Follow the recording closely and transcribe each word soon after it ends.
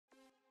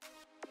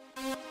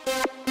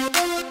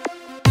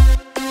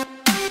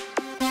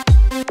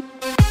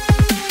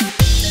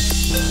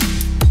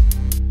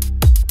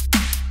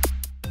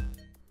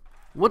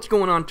What's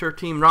going on, Turf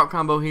Team? Route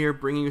Combo here,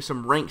 bringing you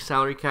some ranked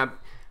salary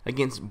cap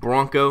against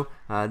Bronco.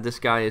 This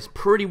guy is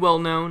pretty well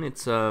known.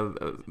 It's a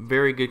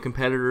very good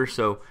competitor.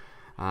 So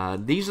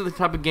these are the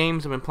type of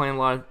games I've been playing a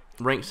lot of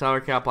ranked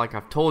salary cap. Like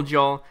I've told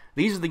y'all,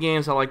 these are the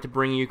games I like to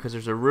bring you because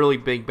there's a really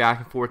big back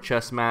and forth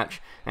chess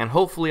match, and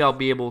hopefully I'll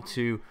be able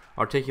to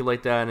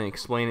articulate that and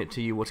explain it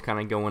to you what's kind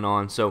of going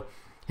on. So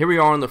here we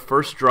are on the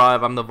first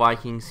drive. I'm the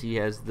Vikings. He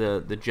has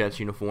the Jets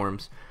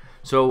uniforms.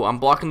 So I'm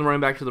blocking the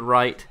running back to the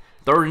right.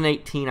 3rd and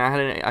 18. I had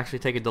to actually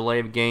take a delay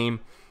of game,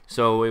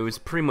 so it was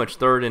pretty much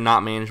third and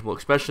not manageable,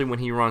 especially when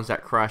he runs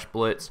that crash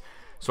blitz.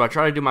 So I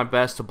try to do my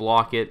best to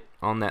block it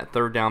on that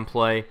third down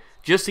play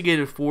just to get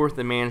it 4th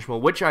and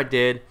manageable, which I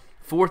did.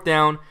 4th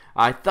down,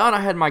 I thought I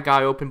had my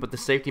guy open, but the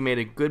safety made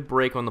a good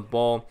break on the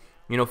ball.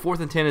 You know, 4th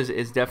and 10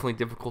 is definitely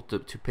difficult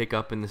to pick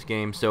up in this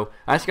game. So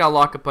I just got to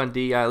lock up on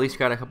D. I at least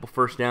got a couple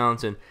first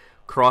downs and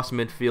cross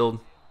midfield.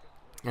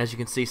 As you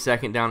can see,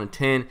 2nd down and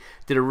 10.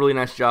 Did a really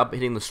nice job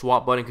hitting the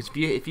swap button, because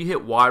if you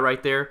hit Y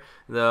right there,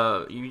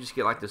 you just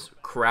get like this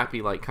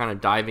crappy like kind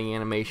of diving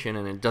animation,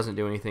 and it doesn't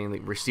do anything. The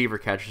receiver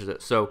catches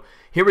it. So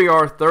here we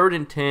are, 3rd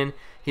and 10.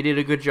 He did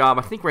a good job.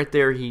 I think right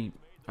there he,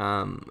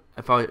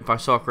 if I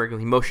saw correctly,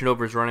 he motioned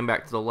over his running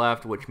back to the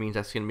left, which means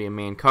that's going to be a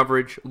man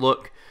coverage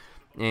look,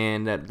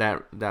 and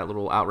that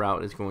little out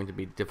route is going to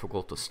be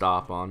difficult to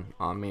stop on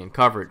man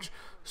coverage.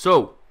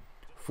 So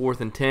 4th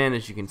and 10,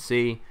 as you can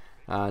see.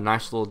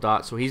 Nice little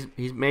dot. So he's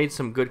made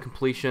some good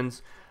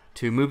completions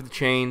to move the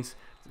chains,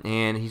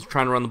 and he's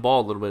trying to run the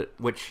ball a little bit,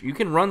 which you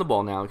can run the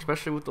ball now,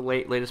 especially with the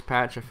latest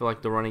patch. I feel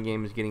like the running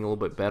game is getting a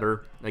little bit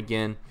better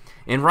again.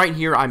 And right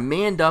here, I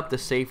manned up the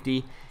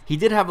safety. He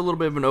did have a little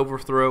bit of an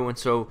overthrow, and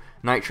so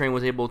Night Train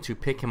was able to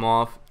pick him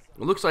off.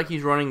 It looks like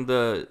he's running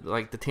the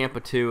Tampa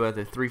 2,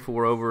 the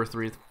 3-4 over,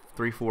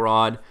 3-4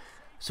 odd.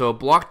 So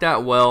blocked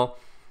that well.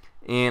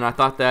 And I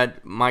thought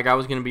that my guy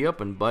was going to be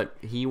open, but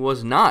he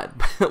was not.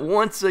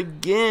 Once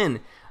again,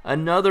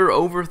 another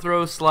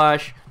overthrow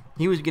slash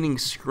he was getting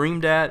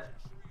screamed at,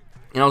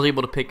 and I was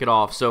able to pick it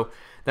off. So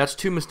that's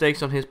 2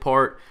 mistakes on his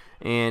part,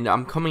 and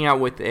I'm coming out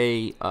with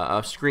a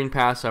screen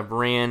pass. I've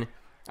ran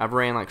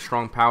like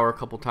strong power a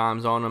couple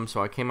times on him,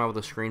 so I came out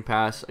with a screen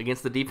pass.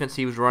 Against the defense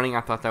he was running,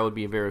 I thought that would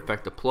be a very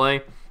effective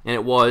play, and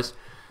it was.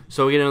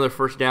 So we get another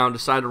first down,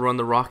 decided to run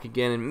the rock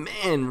again, and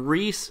man,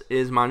 Reese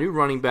is my new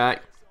running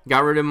back.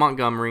 Got rid of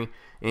Montgomery,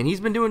 and he's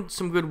been doing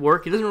some good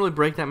work. He doesn't really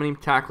break that many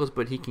tackles,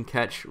 but he can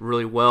catch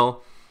really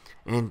well.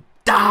 And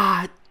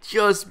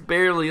just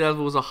barely. That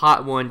was a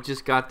hot one.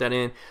 Just got that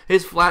in.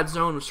 His flat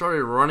zone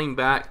started running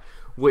back,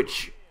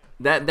 which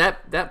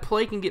that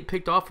play can get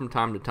picked off from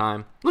time to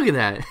time. Look at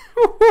that.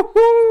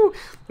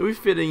 We're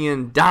fitting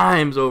in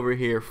dimes over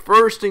here.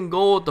 1st and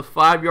goal at the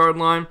 5-yard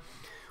line,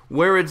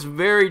 where it's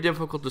very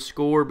difficult to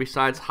score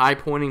besides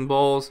high-pointing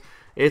balls.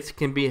 It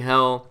can be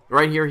hell.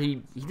 Right here,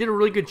 he did a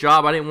really good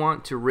job. I didn't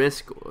want to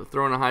risk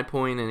throwing a high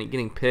point and it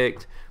getting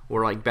picked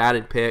or like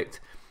batted picked.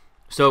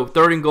 So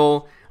 3rd and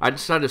goal, I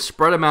decided to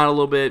spread him out a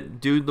little bit,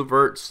 do the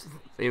verts.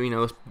 You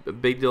know, it's a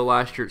big deal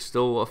last year. It's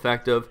still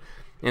effective,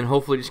 and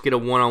hopefully just get a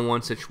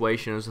one-on-one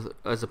situation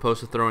as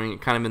opposed to throwing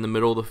it kind of in the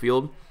middle of the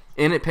field.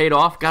 And it paid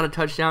off. Got a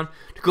touchdown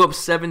to go up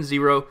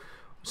 7-0.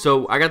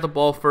 So I got the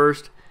ball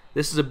first.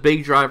 This is a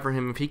big drive for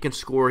him. If he can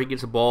score, he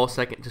gets a ball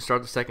second to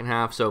start the second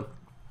half. So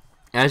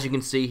as you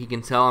can see, he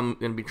can tell I'm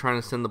going to be trying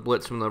to send the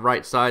blitz from the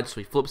right side, so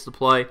he flips the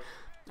play.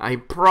 He's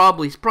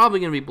probably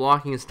going to be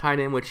blocking his tight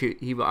end, which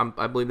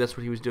I believe that's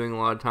what he was doing a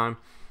lot of time,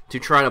 to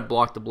try to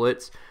block the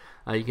blitz.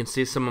 You can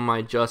see some of my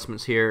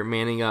adjustments here,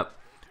 manning up.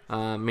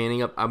 I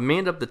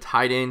manned up the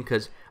tight end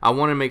because I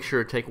want to make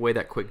sure to take away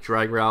that quick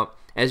drag route.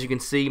 As you can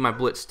see, my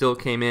blitz still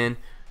came in.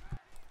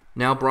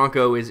 Now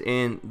Bronco is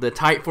in the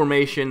tight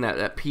formation,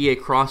 that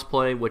PA cross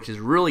play, which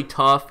is really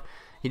tough.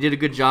 He did a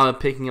good job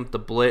of picking up the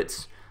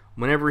blitz.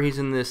 Whenever he's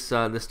in this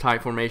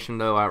tight formation,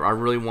 though, I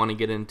really want to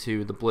get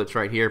into the blitz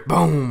right here.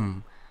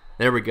 Boom!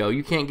 There we go.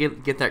 You can't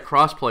get that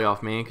cross play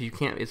off, man, because you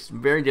can't. It's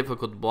very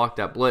difficult to block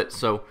that blitz.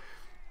 So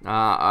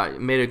I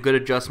made a good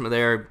adjustment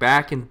there.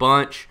 Back and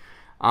bunch.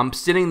 I'm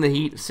sending the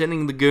heat,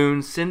 sending the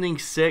goons, sending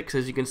 6.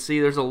 As you can see,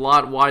 there's a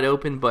lot wide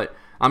open, but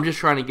I'm just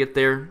trying to get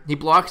there. He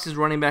blocks his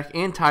running back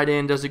and tight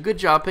end. Does a good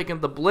job picking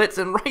up the blitz,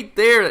 and right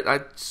there,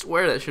 I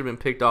swear that should have been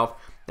picked off.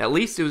 At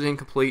least it was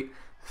incomplete.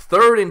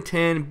 3rd and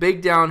 10.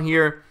 Big down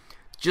here.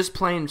 Just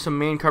playing some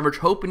man coverage,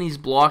 hoping he's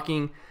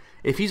blocking.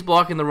 If he's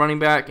blocking the running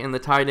back and the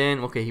tight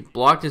end, okay, he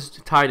blocked his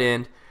tight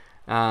end.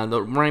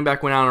 The running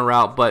back went out on a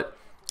route, but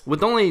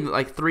with only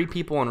like 3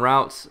 people on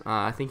routes,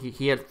 I think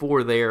he had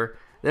 4 there.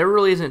 There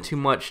really isn't too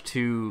much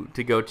to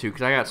go to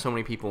because I got so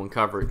many people in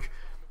coverage.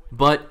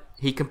 But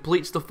he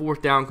completes the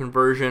 4th down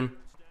conversion.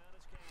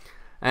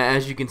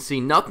 As you can see,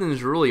 nothing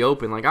is really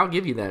open. Like, I'll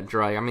give you that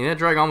drag. I mean, that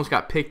drag almost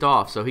got picked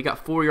off. So he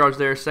got 4 yards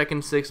there, 2nd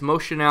and 6,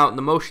 motion out,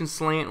 the motion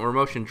slant or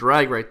motion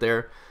drag right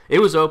there. It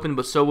was open,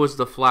 but so was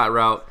the flat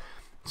route.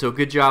 So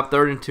good job,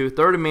 3rd and 2,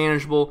 3rd and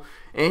manageable.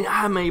 And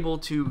I'm able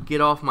to get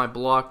off my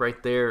block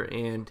right there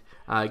and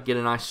get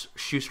a nice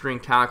shoestring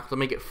tackle to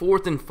make it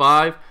 4th and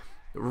 5.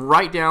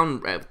 right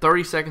down at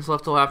 30 seconds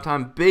left till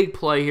halftime. Big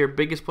play here,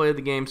 biggest play of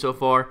the game so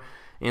far,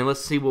 and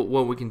let's see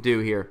what we can do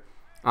here.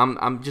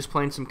 I'm just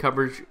playing some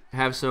coverage,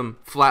 have some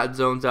flat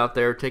zones out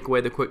there, take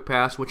away the quick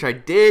pass, which I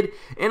did,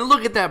 and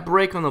look at that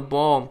break on the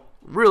ball.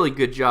 Really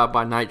good job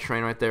by Night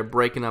Train right there,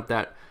 breaking up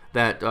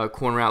that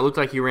corner out. Looked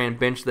like he ran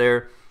bench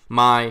there.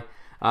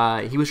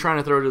 He was trying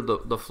to throw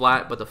to the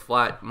flat,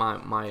 but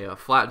my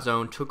flat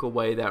zone took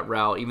away that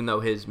route, even though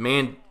his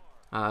man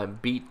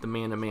beat the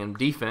man-to-man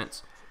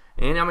defense.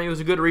 And I mean, it was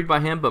a good read by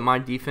him, but my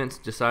defense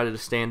decided to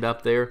stand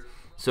up there.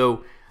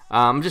 So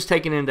I'm just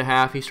taking it into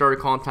half. He started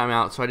calling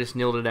timeout, so I just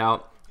kneeled it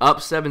out. Up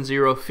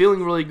 7-0,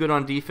 feeling really good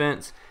on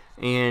defense,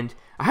 and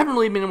I haven't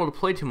really been able to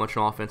play too much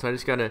on offense. I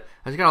just gotta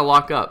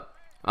lock up.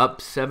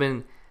 Up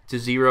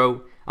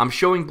 7-0. I'm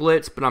showing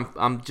blitz, but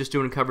I'm just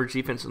doing coverage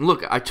defense. And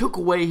look, I took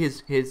away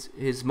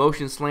his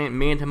motion slant,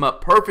 manned him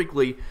up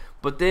perfectly,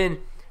 but then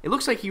it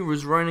looks like he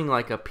was running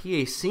like a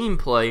PA seam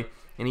play,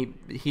 and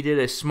he did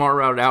a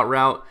smart out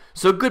route.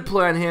 So good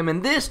play on him,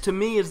 and this to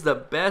me is the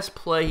best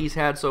play he's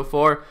had so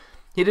far.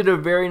 He did a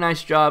very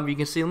nice job. You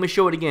can see, let me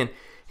show it again.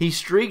 He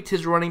streaked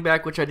his running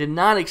back, which I did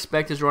not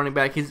expect his running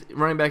back. His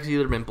running back has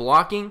either been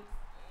blocking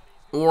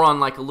or on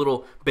like a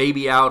little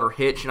baby out or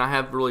hitch, and I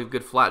have really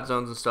good flat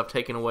zones and stuff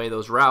taking away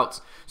those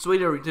routes. So he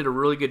did a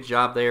really good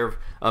job there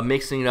of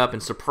mixing it up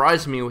and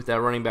surprised me with that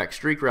running back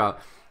streak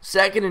route.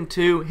 2nd and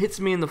 2,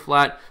 hits me in the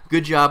flat.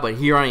 Good job, but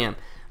here I am,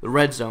 the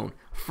red zone.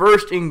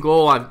 1st and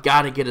goal, I've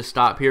got to get a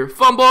stop here.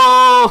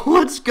 Fumble!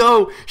 Let's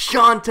go!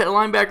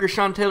 Linebacker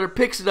Sean Taylor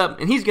picks it up,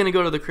 and he's going to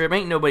go to the crib.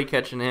 Ain't nobody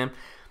catching him.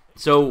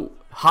 So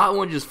hot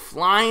one just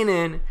flying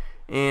in,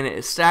 and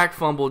a sack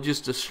fumble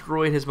just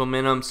destroyed his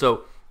momentum.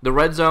 So the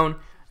red zone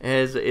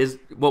is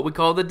what we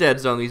call the dead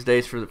zone these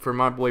days for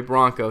my boy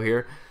Bronco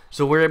here.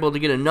 So we're able to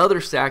get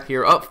another sack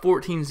here, up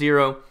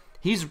 14-0.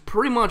 He's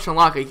pretty much on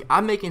lock.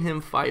 I'm making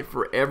him fight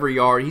for every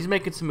yard. He's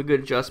making some good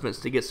adjustments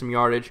to get some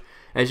yardage.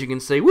 As you can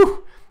see,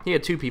 woo, he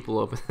had 2 people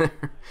open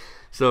there.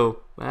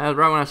 So right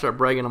when I start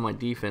bragging on my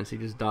defense, he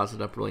just dots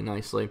it up really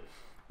nicely.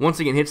 Once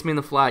again, hits me in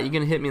the flat. You're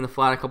gonna hit me in the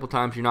flat a couple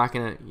times. You're not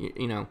gonna,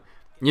 you're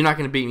not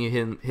gonna beat me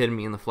hitting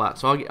me in the flat.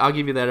 So I'll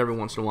give you that every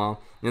once in a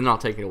while, and then I'll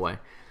take it away.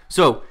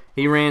 So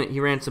he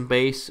ran some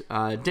base.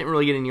 Didn't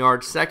really get any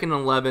yards. 2nd and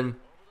 11.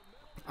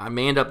 I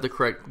manned up the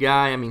correct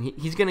guy. I mean,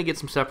 he's gonna get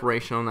some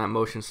separation on that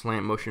motion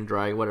slant, motion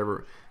drag,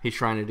 whatever he's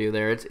trying to do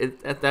there. It's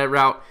at that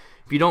route.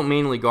 If you don't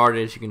manually guard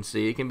it, as you can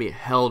see, it can be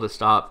hell to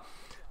stop.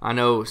 I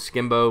know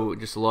Skimbo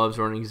just loves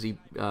running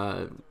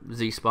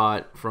Z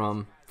spot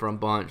from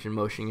bunch and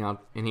motioning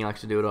out, and he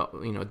likes to do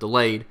it,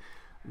 delayed,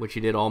 which he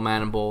did all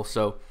Madden Bowl.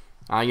 So,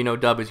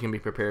 Dub is gonna be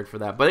prepared for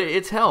that. But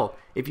it's hell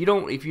if you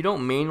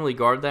don't manually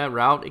guard that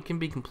route. It can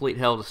be complete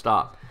hell to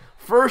stop.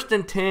 1st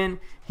and 10,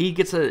 he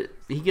gets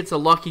a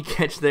lucky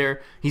catch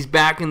there. He's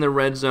back in the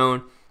red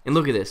zone, and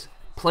look at this.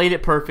 Played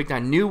it perfect. I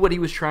knew what he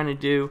was trying to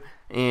do,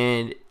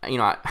 and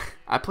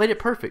I played it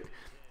perfect.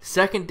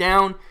 2nd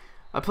down,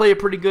 I played it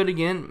pretty good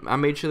again. I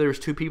made sure there was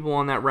 2 people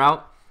on that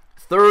route.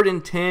 3rd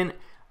and 10,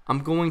 I'm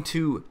going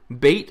to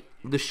bait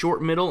the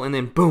short middle and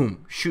then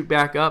boom, shoot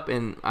back up,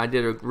 and I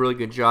did a really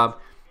good job.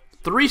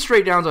 3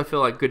 straight downs, I feel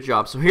like, good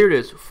job. So here it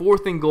is,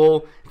 4th and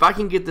goal. If I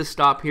can get this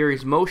stop here,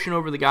 he's motion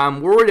over the guy.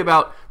 I'm worried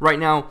about right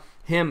now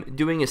him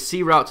doing a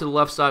C route to the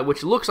left side,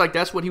 which looks like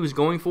that's what he was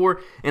going for,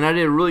 and I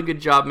did a really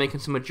good job making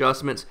some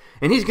adjustments.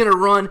 And he's going to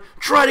run,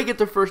 try to get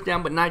the 1st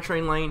down, but Night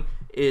Train Lane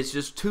is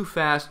just too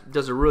fast,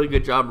 does a really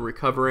good job of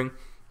recovering.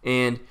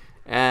 And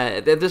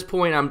at this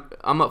point,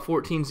 I'm up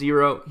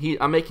 14-0.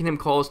 I'm making him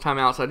call his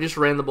timeouts. I just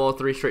ran the ball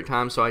 3 straight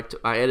times, so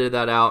I edited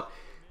that out.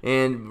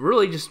 And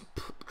really just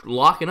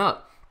locking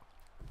up,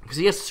 because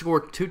he has to score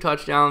 2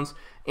 touchdowns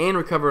and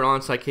recover an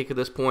onside kick at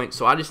this point.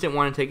 So I just didn't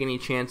want to take any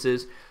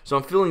chances. So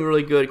I'm feeling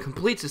really good.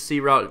 Completes the C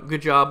route.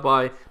 Good job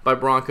by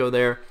Bronco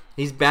there.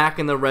 He's back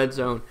in the red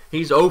zone.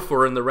 He's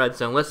over in the red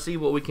zone. Let's see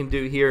what we can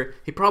do here.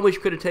 He probably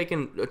could have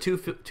taken two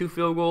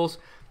field goals,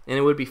 and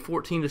it would be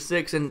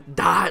 14-6, and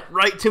dot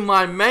right to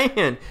my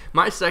man.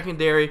 My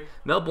secondary,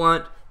 Mel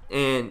Blount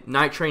and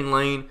Night Train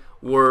Lane,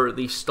 were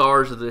the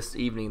stars of this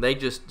evening. They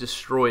just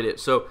destroyed it.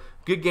 So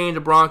good game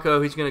to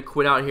Bronco. He's going to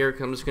quit out here.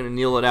 I'm just going to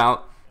kneel it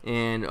out.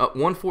 And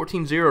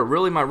 1-14-0.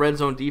 Really, my red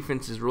zone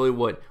defense is really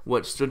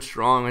what stood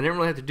strong. I didn't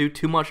really have to do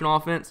too much on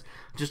offense,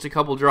 just a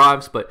couple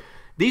drives. But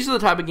these are the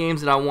type of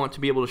games that I want to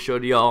be able to show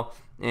to y'all.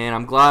 And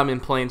I'm glad I've been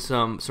playing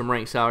some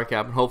ranked salary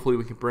cap, and hopefully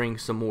we can bring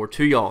some more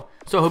to y'all.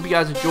 So I hope you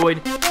guys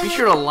enjoyed. Be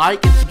sure to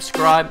like and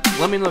subscribe.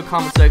 Let me know in the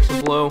comment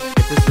section below if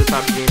this is the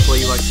type of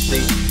gameplay you like to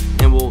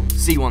see, and we'll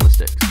see you on the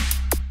sticks.